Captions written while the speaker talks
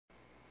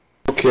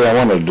Okay, I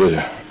wanted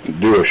to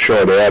do a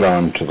short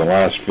add-on to the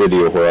last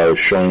video where I was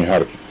showing you how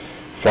to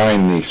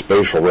find the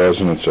spatial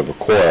resonance of a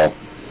coil.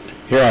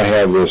 Here I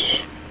have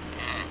this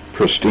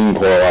pristine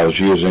coil I was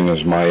using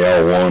as my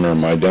L1 or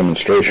my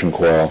demonstration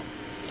coil.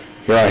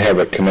 Here I have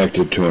it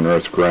connected to an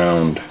earth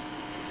ground.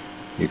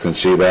 You can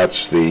see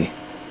that's the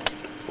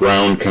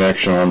ground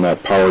connection on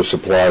that power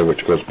supply,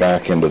 which goes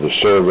back into the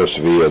service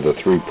via the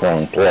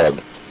 3-prong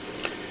plug.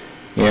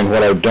 And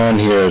what I've done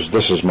here is,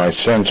 this is my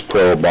sense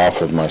probe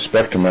off of my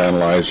spectrum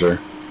analyzer,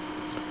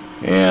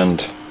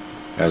 and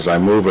as I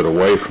move it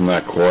away from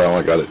that coil,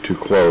 I got it too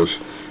close,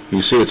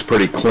 you see it's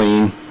pretty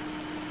clean.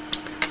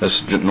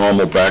 This is just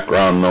normal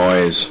background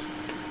noise.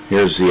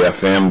 Here's the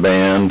FM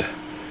band.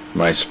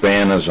 My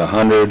span is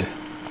 100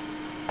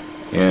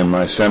 and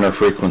my center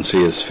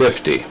frequency is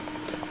 50.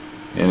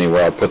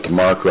 Anyway, I'll put the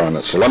marker on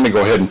it. So let me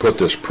go ahead and put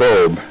this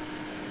probe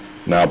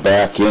now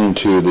back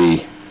into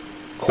the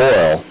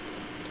coil,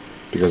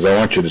 because I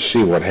want you to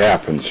see what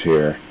happens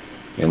here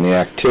in the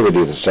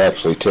activity that's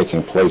actually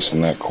taking place in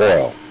that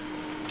coil.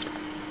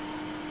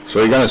 So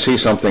you're going to see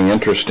something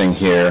interesting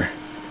here,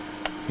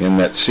 in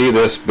that, see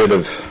this bit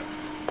of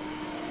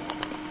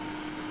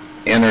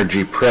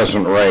energy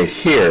present right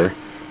here.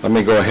 Let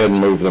me go ahead and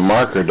move the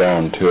marker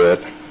down to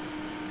it,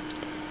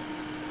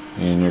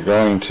 and you're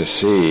going to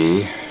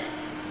see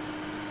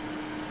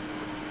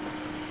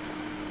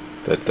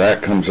that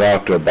that comes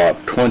out to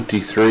about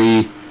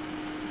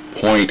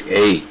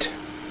 23.8.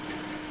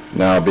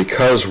 Now,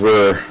 because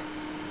we're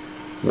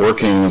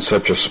working in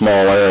such a small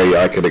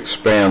area, I could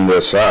expand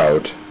this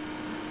out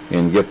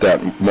and get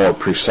that more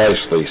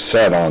precisely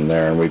set on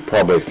there, and we'd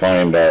probably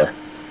find our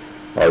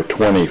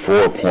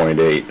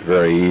 24.8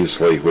 very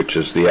easily, which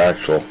is the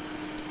actual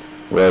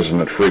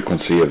resonant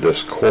frequency of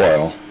this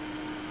coil.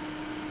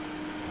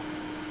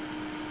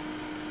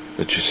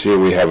 But you see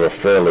we have a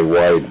fairly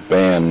wide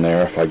band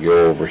there. If I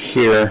go over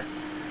here,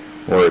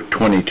 we're at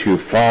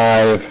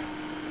 22.5.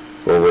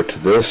 Over to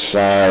this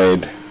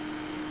side,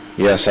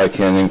 yes, I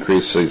can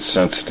increase the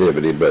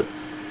sensitivity, but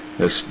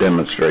this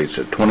demonstrates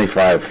it,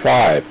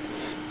 25.5.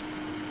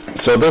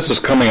 So this is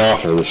coming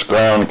off of this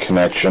ground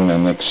connection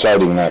and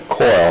exciting that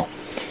coil.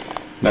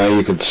 Now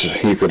you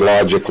could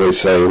logically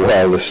say,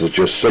 well, this is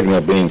just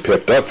signal being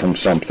picked up from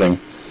something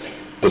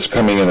that's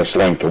coming in its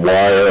length of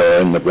wire or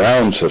in the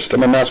ground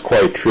system, and that's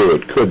quite true,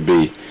 it could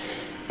be.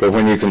 But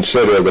when you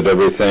consider that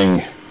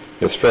everything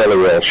is fairly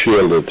well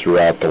shielded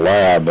throughout the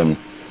lab and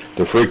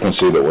the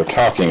frequency that we're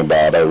talking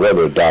about, I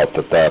rather doubt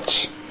that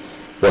that's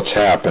what's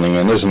happening.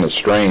 And isn't it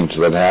strange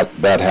that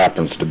that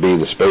happens to be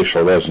the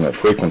spatial resonant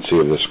frequency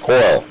of this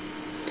coil?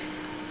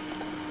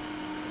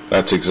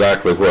 That's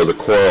exactly where the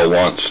coil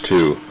wants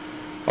to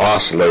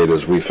oscillate,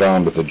 as we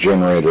found with the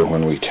generator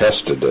when we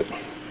tested it.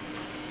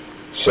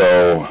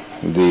 So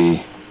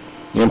the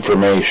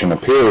information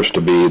appears to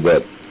be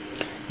that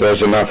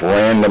there's enough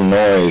random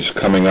noise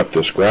coming up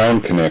this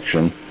ground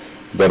connection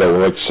that it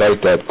will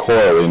excite that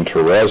coil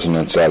into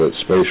resonance at its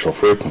spatial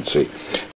frequency.